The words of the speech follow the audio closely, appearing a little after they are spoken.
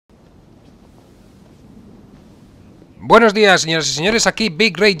Buenos días, señoras y señores, aquí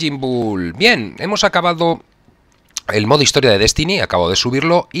Big Raging Bull. Bien, hemos acabado el modo historia de Destiny, acabo de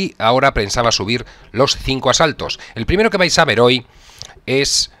subirlo y ahora pensaba subir los 5 asaltos. El primero que vais a ver hoy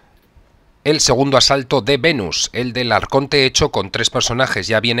es el segundo asalto de Venus, el del Arconte hecho con 3 personajes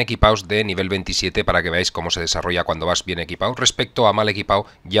ya bien equipados de nivel 27 para que veáis cómo se desarrolla cuando vas bien equipado. Respecto a mal equipado,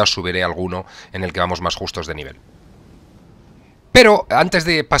 ya os subiré alguno en el que vamos más justos de nivel. Pero antes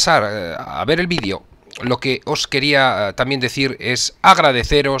de pasar a ver el vídeo, lo que os quería también decir es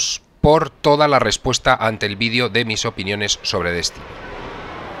agradeceros por toda la respuesta ante el vídeo de mis opiniones sobre Destiny.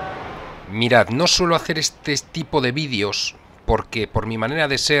 Mirad, no suelo hacer este tipo de vídeos porque por mi manera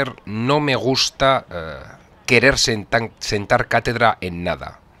de ser no me gusta querer sentar cátedra en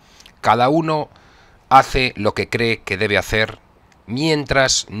nada. Cada uno hace lo que cree que debe hacer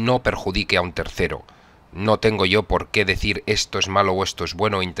mientras no perjudique a un tercero. No tengo yo por qué decir esto es malo o esto es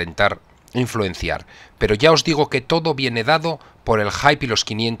bueno o intentar influenciar. Pero ya os digo que todo viene dado por el hype y los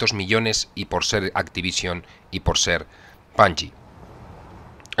 500 millones y por ser Activision y por ser Bungie.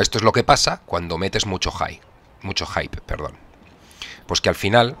 Esto es lo que pasa cuando metes mucho hype, Pues que al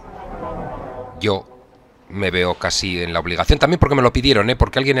final yo me veo casi en la obligación, también porque me lo pidieron,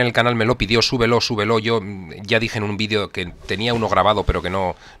 porque alguien en el canal me lo pidió, súbelo, yo ya dije en un vídeo que tenía uno grabado pero que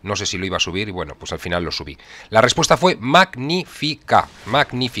no sé si lo iba a subir y bueno, pues al final lo subí. La respuesta fue magnífica,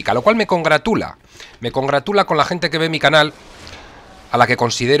 lo cual me congratula con la gente que ve mi canal, a la que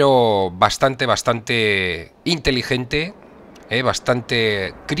considero bastante inteligente,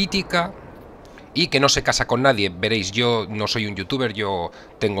 bastante crítica, y que no se casa con nadie. Veréis, yo no soy un youtuber, yo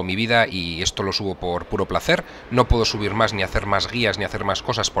tengo mi vida y esto lo subo por puro placer. No puedo subir más, ni hacer más guías, ni hacer más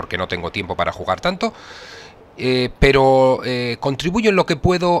cosas porque no tengo tiempo para jugar tanto. Pero contribuyo en lo que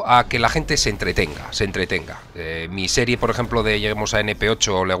puedo a que la gente se entretenga. Mi serie, por ejemplo, de Lleguemos a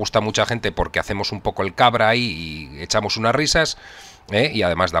NP8 le gusta a mucha gente porque hacemos un poco el cabra ahí y echamos unas risas, y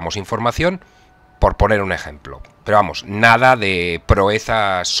además damos información, por poner un ejemplo. Pero vamos, nada de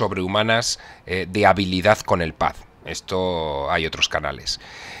proezas sobrehumanas de habilidad con el pad. Esto hay otros canales.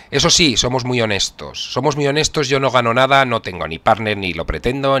 Eso sí, somos muy honestos. Yo no gano nada, no tengo ni partner, ni lo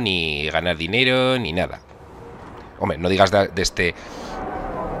pretendo, ni ganar dinero, ni nada. Hombre, no digas de este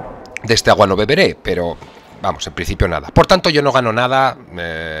agua no beberé, pero vamos, en principio nada. Por tanto, yo no gano nada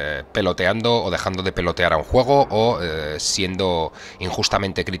peloteando o dejando de pelotear a un juego o siendo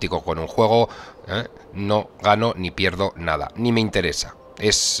injustamente crítico con un juego. No gano ni pierdo nada, ni me interesa.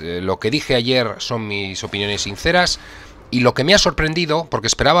 Es lo que dije ayer, son mis opiniones sinceras. Y lo que me ha sorprendido, porque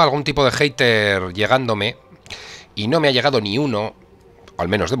esperaba algún tipo de hater llegándome, y no me ha llegado ni uno, al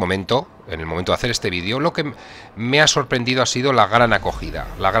menos de momento, en el momento de hacer este vídeo, lo que me ha sorprendido ha sido la gran acogida.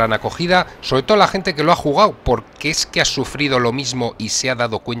 Sobre todo la gente que lo ha jugado, porque es que ha sufrido lo mismo y se ha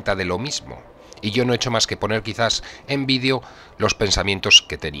dado cuenta de lo mismo. Y yo no he hecho más que poner quizás en vídeo los pensamientos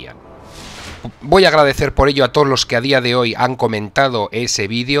que tenían. Voy a agradecer por ello a todos los que a día de hoy han comentado ese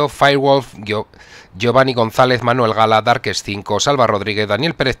vídeo: Firewolf, Giovanni González, Manuel Gala, Darkes5, Salva Rodríguez,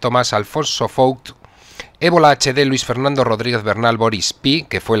 Daniel Pérez Tomás, Alfonso Fout, Ébola HD, Luis Fernando Rodríguez Bernal, Boris Pi,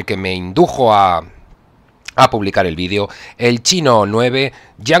 que fue el que me indujo a publicar el vídeo, el Chino 9,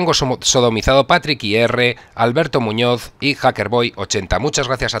 Django Sodomizado, Patrick IR, Alberto Muñoz y Hackerboy 80. Muchas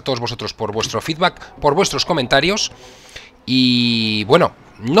gracias a todos vosotros por vuestro feedback, por vuestros comentarios. Y bueno,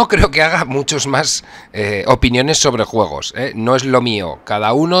 no creo que haga muchos más opiniones sobre juegos, no es lo mío.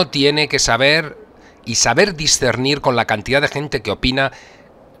 Cada uno tiene que saber discernir con la cantidad de gente que opina,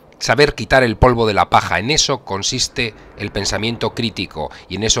 saber quitar el polvo de la paja. En eso consiste el pensamiento crítico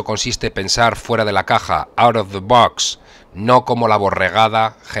y en eso consiste pensar fuera de la caja, out of the box, no como la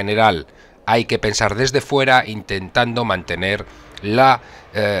borregada general. Hay que pensar desde fuera intentando mantener la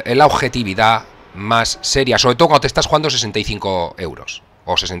objetividad más seria, sobre todo cuando te estás jugando 65 euros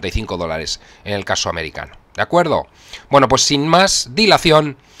o 65 dólares en el caso americano. ¿De acuerdo? Bueno, pues sin más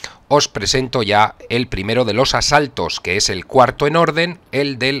dilación, os presento ya el primero de los asaltos, que es el cuarto en orden,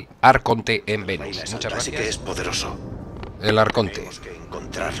 el del Arconte en Venus. Muchas gracias. Que es poderoso. El Arconte. Tenemos que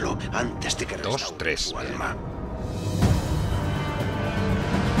encontrarlo antes de que 2, 3. su alma.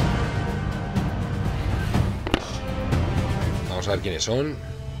 Vamos a ver quiénes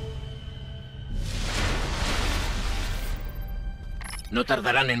son. No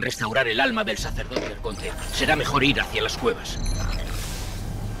tardarán en restaurar el alma del sacerdote Arconte. Será mejor ir hacia las cuevas.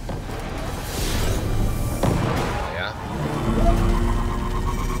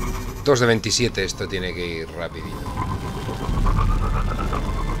 2 de 27, esto tiene que ir rapidito.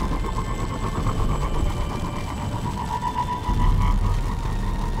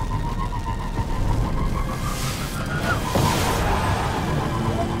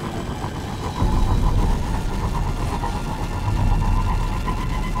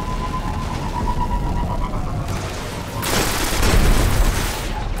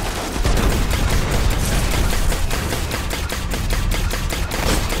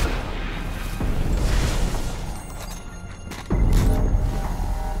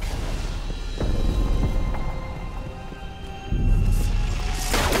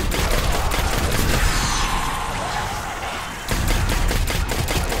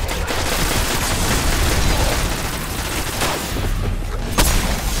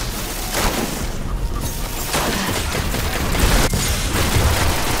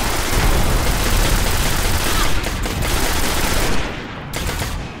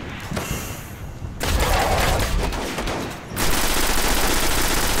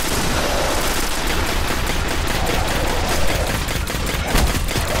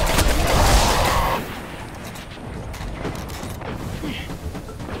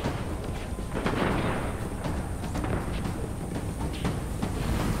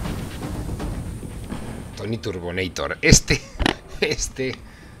 Tony Turbonator. Este,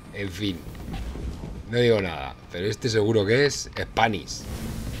 en fin. No digo nada, pero este seguro que es Spanish.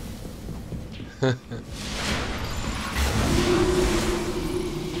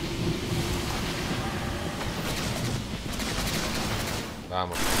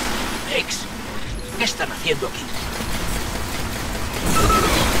 Vamos. Ex, ¿qué están haciendo aquí?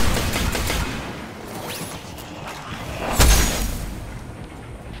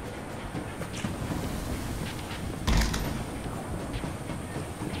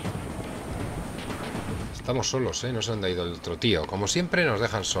 Estamos solos, ¿eh? No sé dónde ha ido el otro tío. Como siempre nos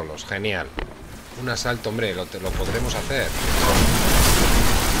dejan solos. Genial. Un asalto, hombre, lo podremos hacer.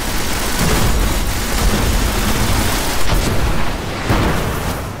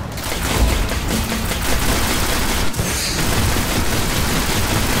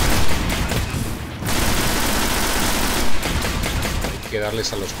 Hay que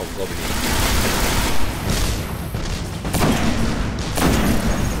darles a los hobgoblins.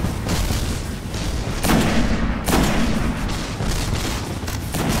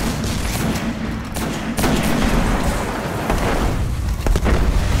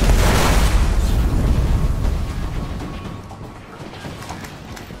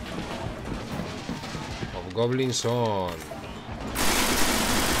 Goblins son...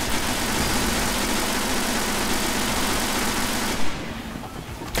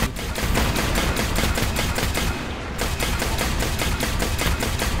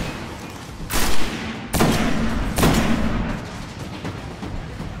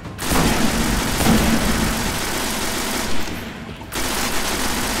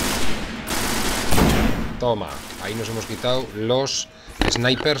 Toma, ahí nos hemos quitado los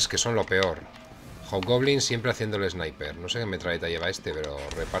snipers, que son lo peor. Hobgoblin siempre haciendo el sniper. No sé qué metralleta lleva este, pero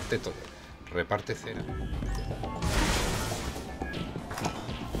reparte todo. Reparte cera.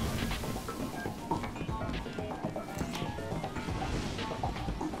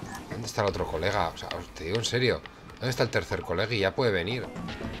 ¿Dónde está el otro colega? O sea, te digo en serio. ¿Dónde está el tercer colega? Y ya puede venir.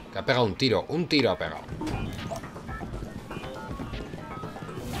 Que ha pegado un tiro. Un tiro ha pegado.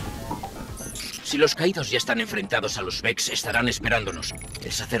 Si los caídos ya están enfrentados a los Vex, estarán esperándonos.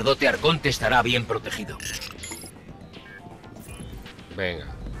 El sacerdote Arconte estará bien protegido. Venga.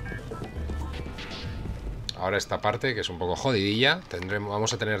 Ahora esta parte, que es un poco jodidilla.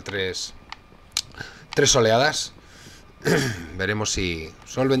 Vamos a tener tres oleadas. Veremos si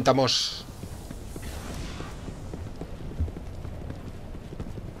solventamos.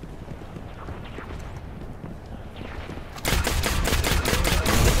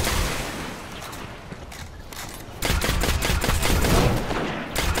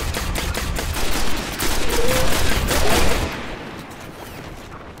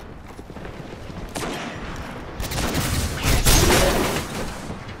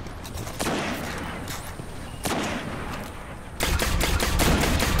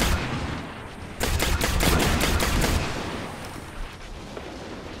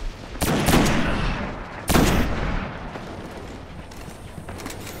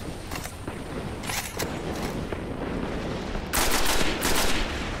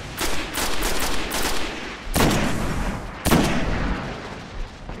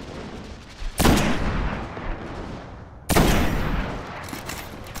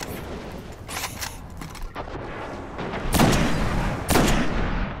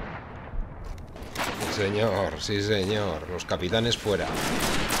 Señor, sí señor. Los capitanes fuera.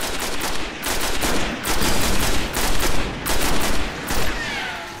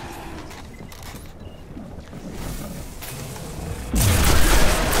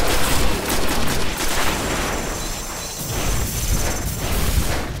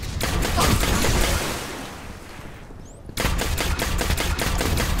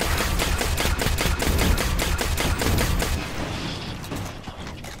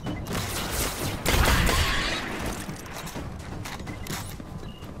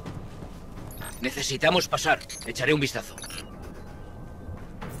 Necesitamos pasar. Echaré un vistazo.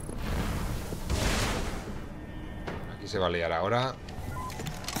 Aquí se va a liar ahora.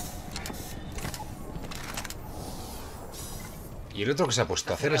 ¿Y el otro que se ha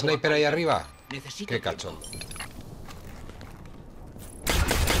puesto a hacer sniper ahí arriba? Qué cachondo.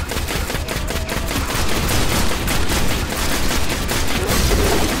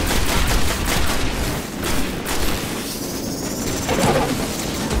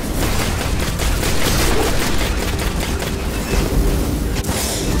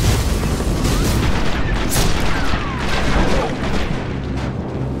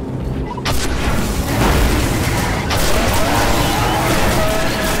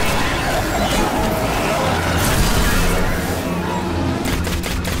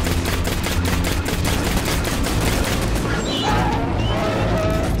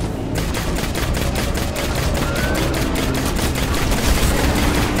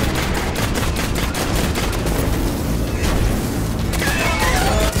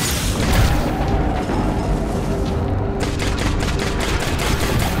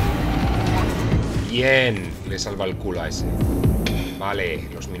 Bien, le salva el culo a ese. Vale,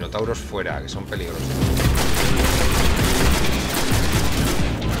 los minotauros fuera, que son peligrosos.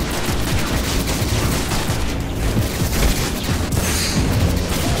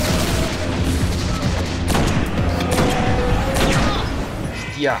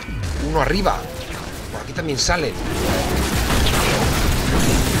 Hostia, uno arriba. Por aquí también salen.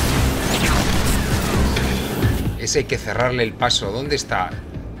 Ese hay que cerrarle el paso. ¿Dónde está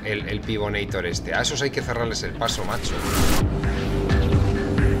el pivonator este? A esos hay que cerrarles el paso, macho.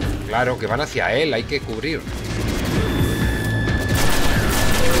 Claro, que van hacia él, hay que cubrir.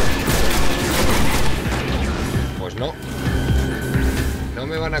 Pues no. No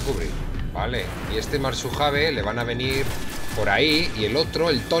me van a cubrir. Vale, y este Marsujave le van a venir por ahí. Y el otro,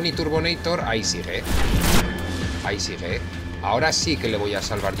 el Tony Turbonator, ahí sigue. Ahí sigue. Ahora sí que le voy a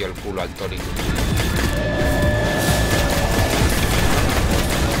salvar yo el culo al Tony Turbonator.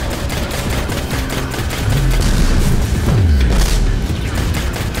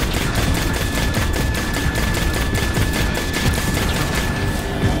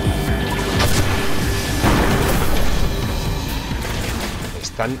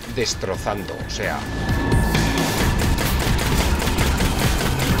 Están destrozando, o sea,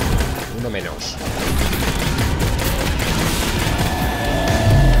 uno menos.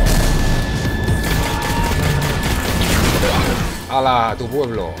 ¡Hala! Tu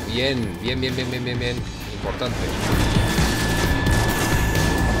pueblo. Bien, bien, bien, bien, bien, bien, bien. Importante.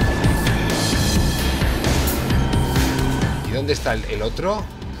 ¿Y dónde está el otro?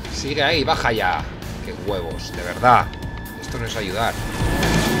 Sigue ahí, baja ya. ¡Qué huevos! De verdad. Esto no es ayudar.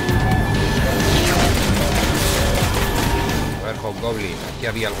 A ver, Hobgoblin. Aquí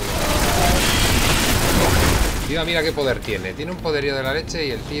había alguno. Tío, mira qué poder tiene. Tiene un poderío de la leche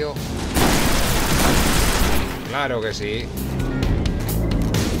y el tío... Claro que sí.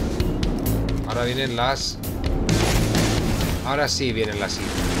 Ahora vienen las... Ahora sí vienen las...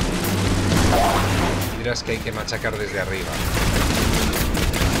 Dirás que hay que machacar desde arriba.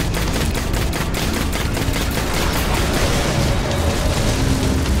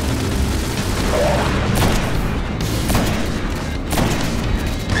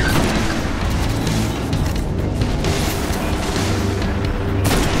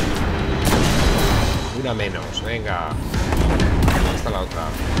 Una menos, venga. ¿Dónde está la otra?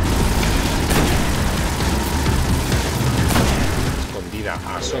 Escondida,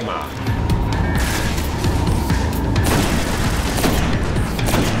 asoma.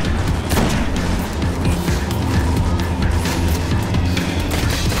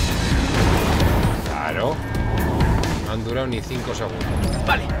 Claro. No han durado ni 5 segundos.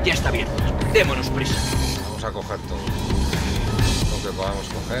 Vale, ya está bien. Démonos prisa. Vamos a coger todo. Lo que podamos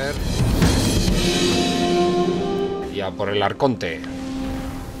coger. Y a por el Arconte.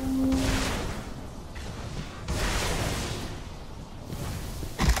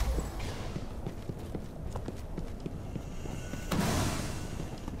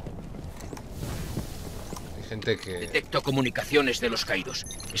 Hay gente que... Detecto comunicaciones de los caídos.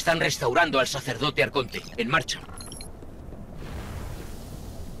 Están restaurando al sacerdote Arconte. En marcha.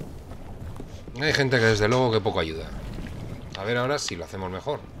 Hay gente que desde luego que poco ayuda. A ver ahora si lo hacemos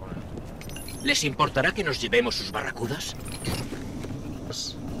mejor. ¿Les importará que nos llevemos sus barracudas?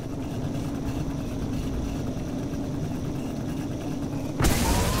 Pues...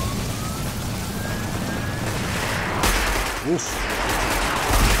 Uf.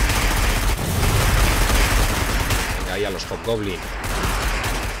 Venga, ahí a los Hobgoblin.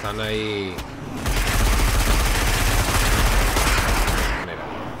 Están ahí...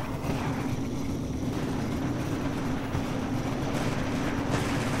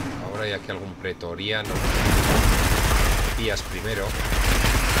 Hay aquí algún pretoriano. Pías primero.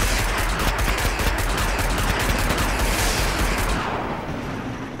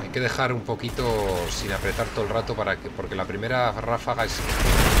 Hay que dejar un poquito sin apretar todo el rato para que, porque la primera ráfaga es...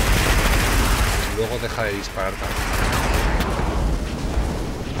 Y luego deja de disparar también.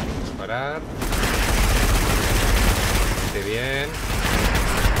 Disparar. Bien.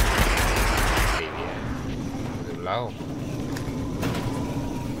 Sí, bien. De un lado.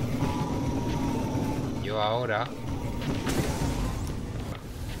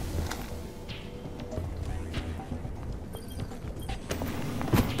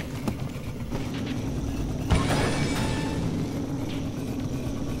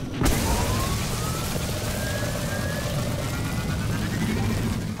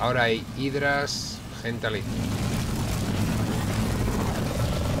 Ahora hay hidras, gente a la izquierda.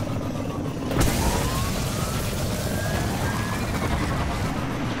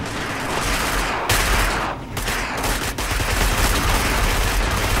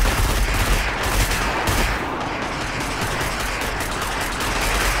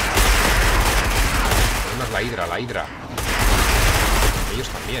 la hidra, la hidra. Ellos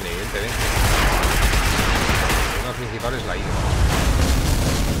también, evidentemente. El tema principal es la hidra.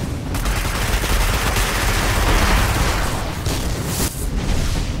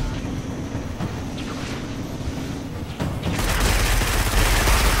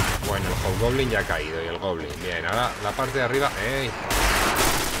 Bueno, el hobgoblin ya ha caído y el goblin. Bien, ahora la parte de arriba... ¡Ey!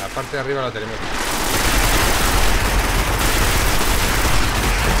 La parte de arriba la tenemos...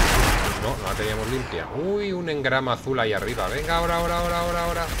 No, no la teníamos limpia. Uy, un engrama azul ahí arriba. Venga, ahora.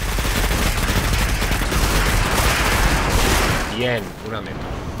 Bien, una menos.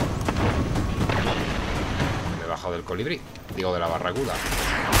 Me he bajado del colibrí. Digo, de la barracuda.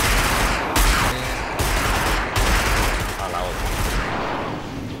 A la otra.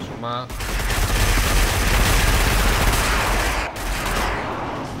 Suma.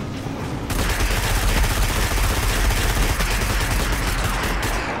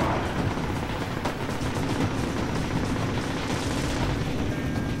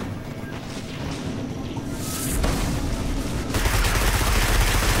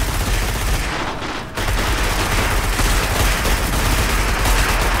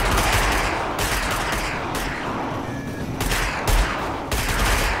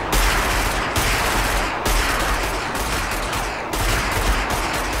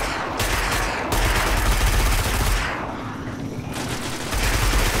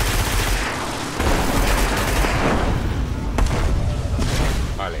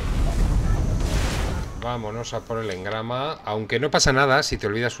 Vámonos a por el engrama. Aunque no pasa nada si te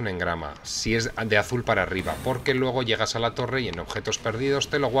olvidas un engrama, si es de azul para arriba, porque luego llegas a la torre y en objetos perdidos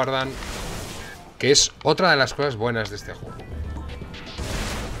te lo guardan, que es otra de las cosas buenas de este juego,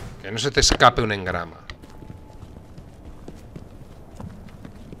 que no se te escape un engrama.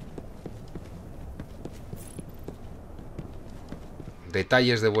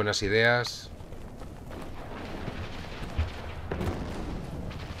 Detalles de buenas ideas.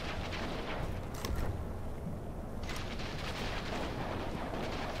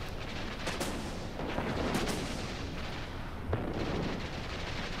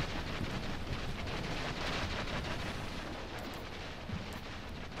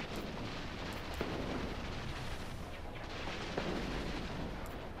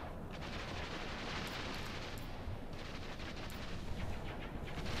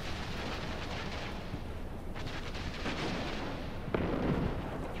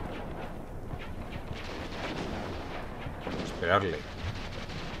 Esperarle.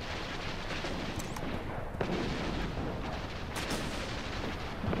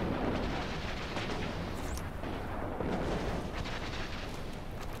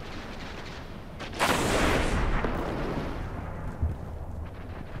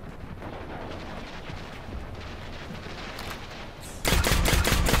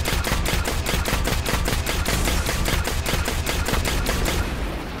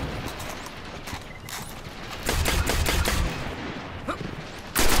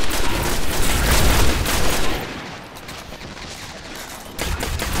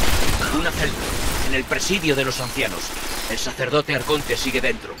 En el presidio de los ancianos. El sacerdote Arconte sigue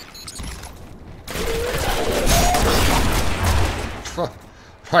dentro.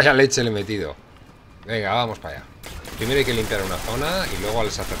 Vaya leche le he metido. Venga, vamos para allá. Primero hay que limpiar una zona y luego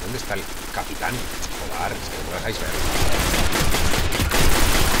al sacerdote. ¿Dónde está el capitán? Joder, es que no lo dejáis ver.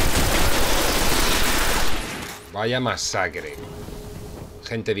 Vaya masacre.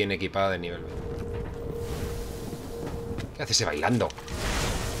 Gente bien equipada de nivel 20. ¿Qué hace ese bailando?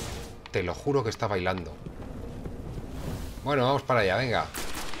 Te lo juro que está bailando. Bueno, vamos para allá, venga.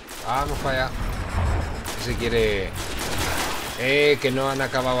 Vamos para allá. Si quiere... que no han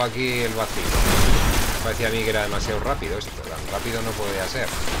acabado aquí el vacío. Me parecía a mí que era demasiado rápido esto. Tan rápido no podía ser.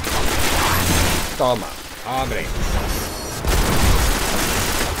 Toma, hombre.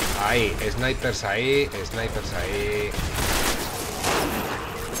 Ahí, snipers ahí, snipers ahí.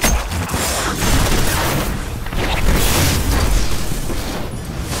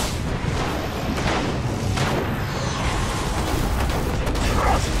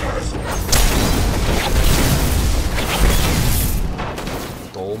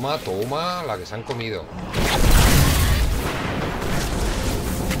 Toma, toma, la que se han comido.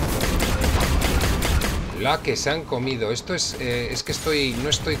 La que se han comido. Esto es que no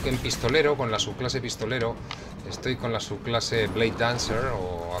estoy en pistolero, con la subclase pistolero. Estoy con la subclase Blade Dancer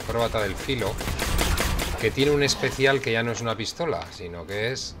o acróbata del filo, que tiene un especial que ya no es una pistola, sino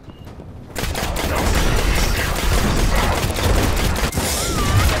que es...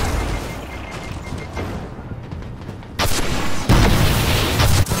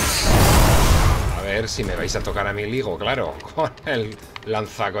 si me vais a tocar a mi ligo, claro, con el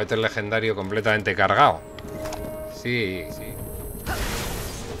lanzacohetes legendario completamente cargado. Sí, sí.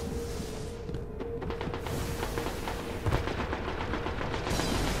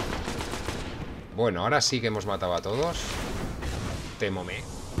 Bueno, ahora sí que hemos matado a todos. Témome.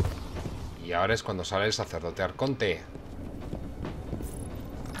 Y ahora es cuando sale el sacerdote Arconte.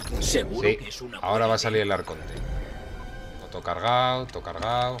 Seguro Sí, que es una ahora va a buena salir el Arconte. Autocargado,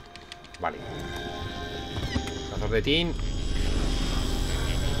 autocargado. Vale. Sacerdotín.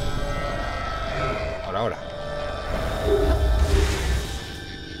 Ahora.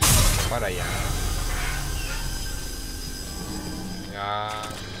 Para allá. Ya.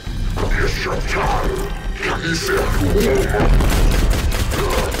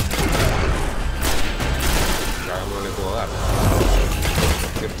 Ya no le puedo dar.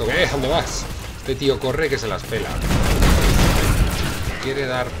 ¿Cierto que? ¿Dónde vas? Este tío corre que se las pela. Quiere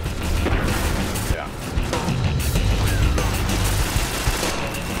dar. Ya.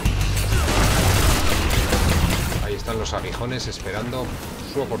 Ahí están los aguijones esperando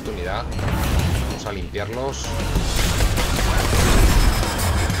su oportunidad. Vamos a limpiarlos.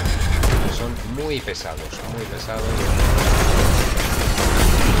 Son muy pesados, muy pesados.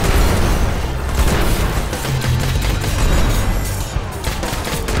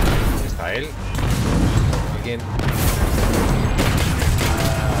 Está él. Alguien.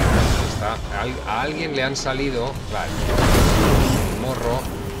 Está. A alguien le han salido. Vale. El morro.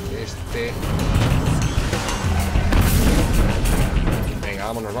 Este. Venga,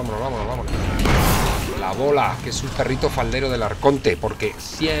 vámonos, vámonos, vámonos, vámonos. La bola, que es un perrito faldero del Arconte, porque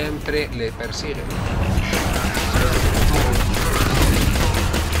siempre le persigue.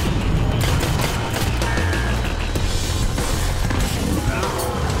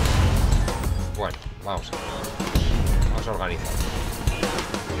 Bueno, vamos a organizar.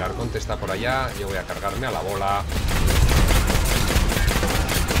 El Arconte está por allá, yo voy a cargarme a la bola.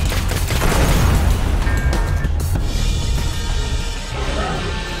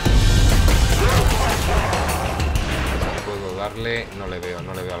 Darle, no le veo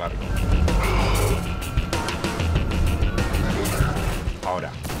al arco.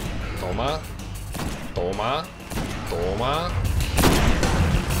 Ahora, toma, toma, toma.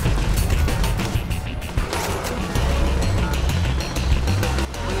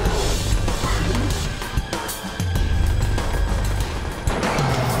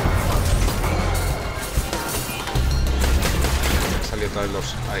 Han salido otra vez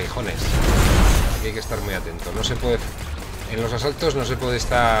los aguijones. Aquí hay que estar muy atento. No se puede. En los asaltos no se puede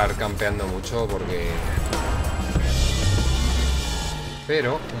estar campeando mucho porque...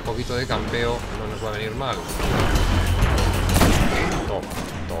 Pero un poquito de campeo no nos va a venir mal. Toma,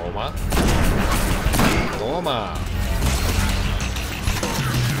 toma. Toma.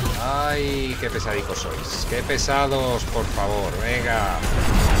 Ay, qué pesadicos sois. Qué pesados, por favor. Venga.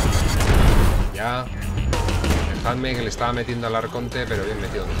 Ya. Dejadme que le estaba metiendo al Arconte, pero bien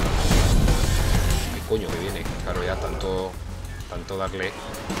metido. Coño que viene, claro, ya tanto darle.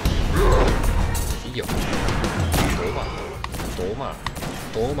 Sencillo. Toma, toma,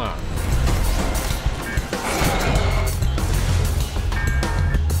 toma.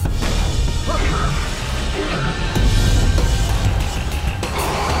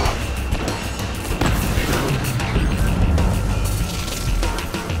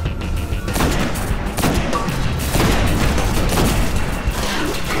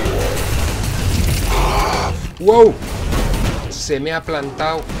 ¡Wow! Se me ha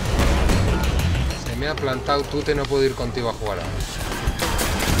plantado. Se me ha plantado. Tute, no puedo ir contigo a jugar ahora.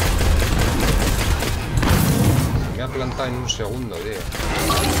 Se me ha plantado en un segundo, tío.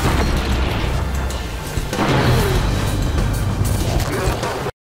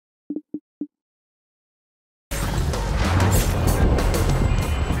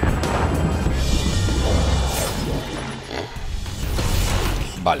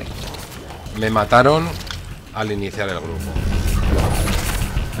 Vale. Me mataron al iniciar el grupo.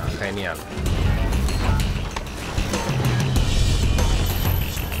 Genial.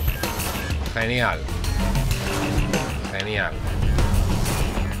 Genial. Genial.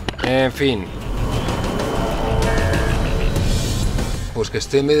 En fin. Pues que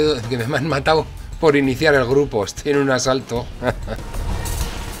estoy en medio de que me han matado por iniciar el grupo. Estoy en un asalto.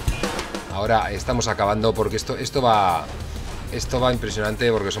 Ahora estamos acabando porque esto va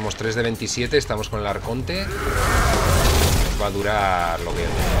impresionante porque somos 3 de 27, estamos con el Arconte. Va a durar lo que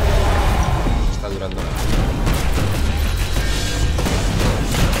está durando nada.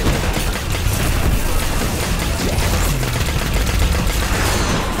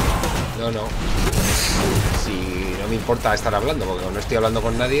 No. Si no me importa estar hablando, porque no estoy hablando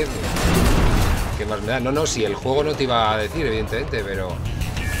con nadie, ¿qué más me da? No, si el juego no te iba a decir, evidentemente, pero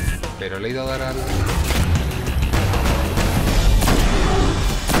le he ido a dar al...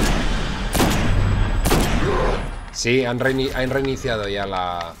 Sí, han reiniciado ya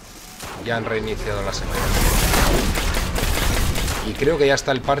la... Ya han reiniciado la semana. Y creo que ya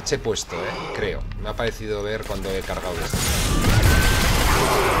está el parche puesto, creo. Me ha parecido ver cuando he cargado esto.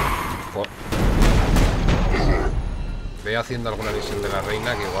 Ve haciendo alguna misión de la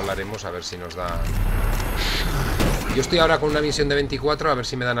reina, que igual la haremos a ver si nos da... Yo estoy ahora con una misión de 24, a ver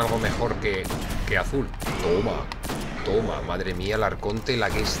si me dan algo mejor que azul. Toma, toma, madre mía, el Arconte, la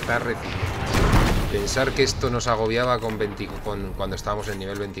que está recibiendo. Pensar que esto nos agobiaba cuando estábamos en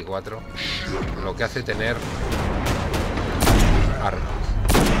nivel 24, lo que hace tener armas.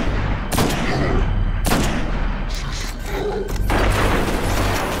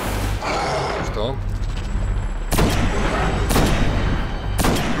 Esto.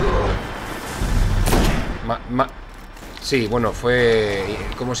 Sí, bueno, fue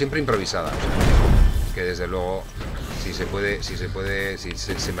como siempre improvisada. O sea, que desde luego, si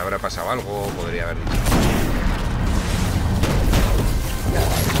se me habrá pasado algo, podría haber dicho.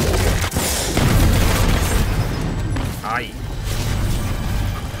 ¡Ay!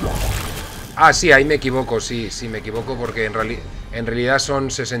 Ah, sí, ahí me equivoco, sí, me equivoco porque en realidad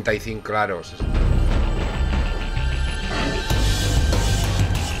son 65, claro.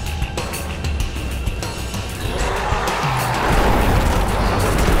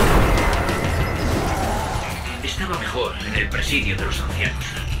 Estaba mejor en el presidio de los ancianos.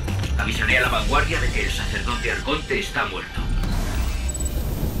 Avisaré a la vanguardia de que el sacerdote Arconte está muerto.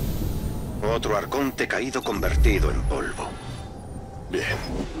 Otro Arconte caído convertido en polvo. Bien.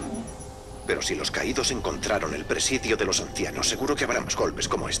 Pero si los caídos encontraron el presidio de los ancianos, seguro que habrá más golpes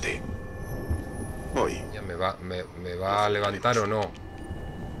como este. Hoy. ¿Ya me va a levantar o no?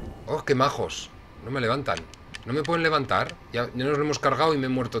 ¡Oh, qué majos! No me levantan. ¿No me pueden levantar? Ya nos lo hemos cargado y me he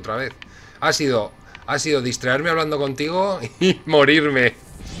muerto otra vez. Ha sido distraerme hablando contigo y morirme.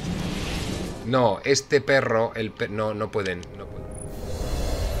 No, este perro... No pueden.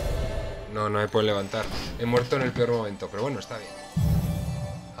 No me pueden levantar. He muerto en el peor momento, pero bueno, está bien.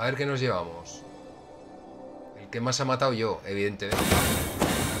 A ver qué nos llevamos. El que más ha matado yo, evidentemente.